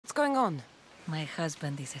What's going on? My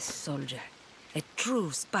husband is a soldier, a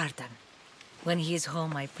true Spartan. When he is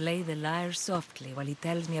home, I play the lyre softly while he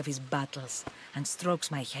tells me of his battles and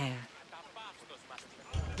strokes my hair.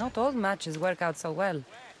 Not all matches work out so well.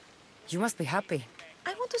 You must be happy.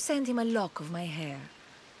 I want to send him a lock of my hair.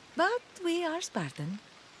 But we are Spartan.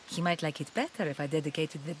 He might like it better if I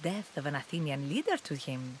dedicated the death of an Athenian leader to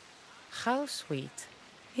him. How sweet.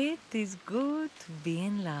 It is good to be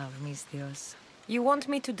in love, Misthios. You want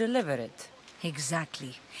me to deliver it?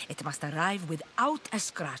 Exactly. It must arrive without a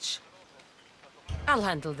scratch. I'll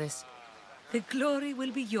handle this. The glory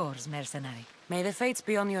will be yours, mercenary. May the fates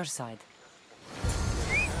be on your side.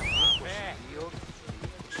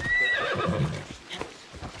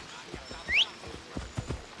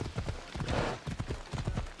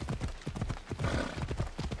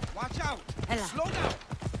 Watch out! Ella. Slow down!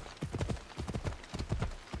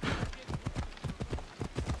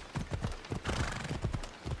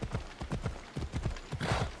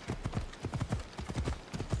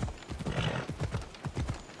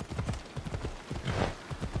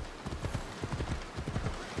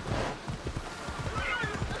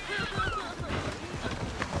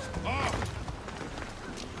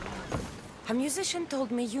 A musician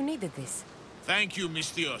told me you needed this. Thank you,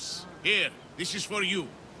 Misthios. Here, this is for you.